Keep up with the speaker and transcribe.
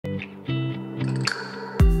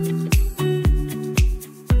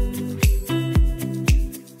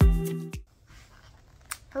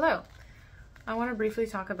briefly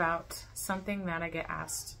talk about something that I get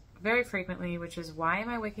asked very frequently, which is why am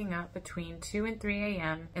I waking up between 2 and 3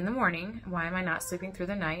 a.m. in the morning? Why am I not sleeping through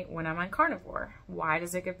the night when I'm on carnivore? Why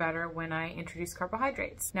does it get better when I introduce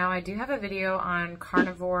carbohydrates? Now, I do have a video on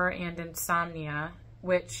carnivore and insomnia,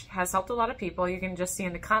 which has helped a lot of people. You can just see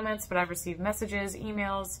in the comments, but I've received messages,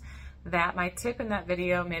 emails, that my tip in that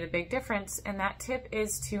video made a big difference, and that tip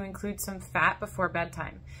is to include some fat before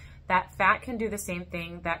bedtime. That fat can do the same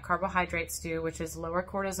thing that carbohydrates do, which is lower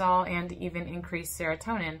cortisol and even increase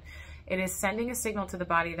serotonin. It is sending a signal to the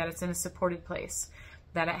body that it's in a supported place,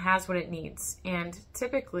 that it has what it needs. And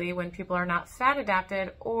typically when people are not fat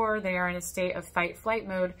adapted or they are in a state of fight-flight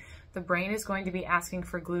mode, the brain is going to be asking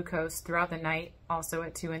for glucose throughout the night, also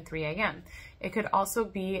at 2 and 3 a.m. It could also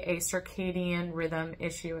be a circadian rhythm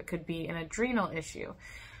issue. It could be an adrenal issue.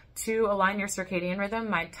 To align your circadian rhythm,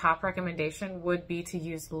 my top recommendation would be to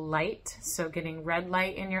use light, so getting red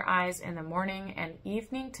light in your eyes in the morning and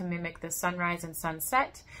evening to mimic the sunrise and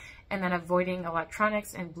sunset, and then avoiding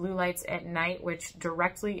electronics and blue lights at night, which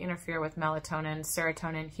directly interfere with melatonin,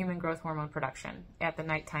 serotonin, human growth hormone production at the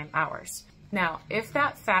nighttime hours. Now, if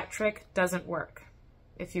that fat trick doesn't work,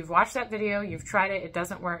 if you've watched that video, you've tried it, it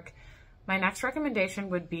doesn't work, my next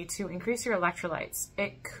recommendation would be to increase your electrolytes.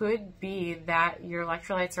 It could be that your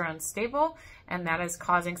electrolytes are unstable and that is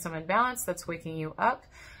causing some imbalance that's waking you up.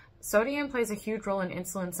 Sodium plays a huge role in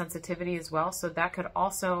insulin sensitivity as well, so that could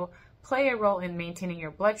also play a role in maintaining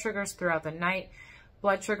your blood sugars throughout the night.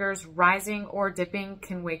 Blood sugars rising or dipping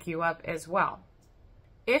can wake you up as well.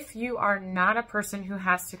 If you are not a person who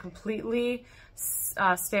has to completely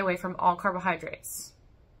stay away from all carbohydrates,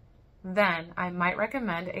 then I might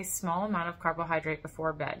recommend a small amount of carbohydrate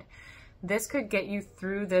before bed. This could get you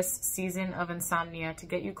through this season of insomnia to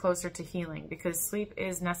get you closer to healing, because sleep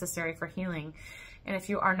is necessary for healing. And if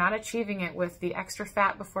you are not achieving it with the extra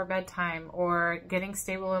fat before bedtime or getting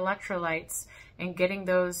stable electrolytes and getting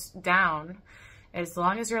those down, as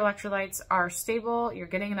long as your electrolytes are stable, you're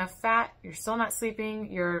getting enough fat, you're still not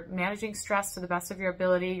sleeping, you're managing stress to the best of your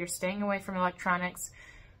ability, you're staying away from electronics,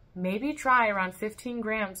 maybe try around 15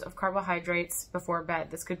 grams of carbohydrates before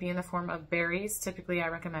bed. This could be in the form of berries. Typically, I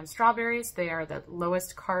recommend strawberries. They are the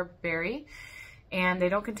lowest carb berry, and they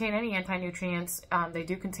don't contain any anti-nutrients. They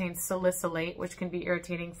do contain salicylate, which can be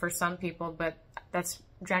irritating for some people, but that's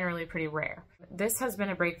generally pretty rare. This has been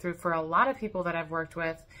a breakthrough for a lot of people that I've worked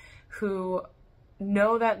with who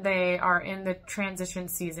know that they are in the transition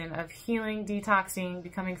season of healing, detoxing,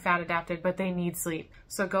 becoming fat adapted, but they need sleep.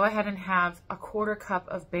 So go ahead and have a 1/4 cup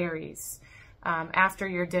of berries after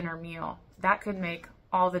your dinner meal. That could make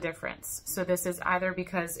all the difference. So this is either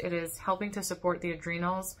because it is helping to support the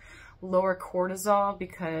adrenals, lower cortisol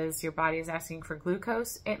because your body is asking for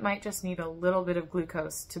glucose. It might just need a little bit of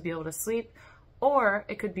glucose to be able to sleep, or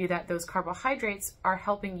it could be that those carbohydrates are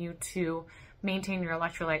helping you to maintain your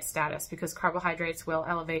electrolyte status, because carbohydrates will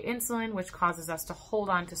elevate insulin, which causes us to hold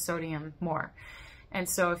on to sodium more. And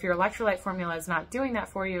so if your electrolyte formula is not doing that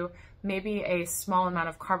for you, maybe a small amount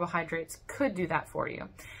of carbohydrates could do that for you.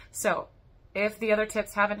 So if the other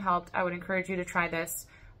tips haven't helped, I would encourage you to try this.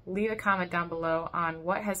 Leave a comment down below on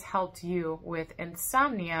what has helped you with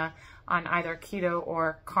insomnia on either keto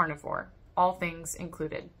or carnivore, all things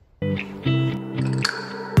included.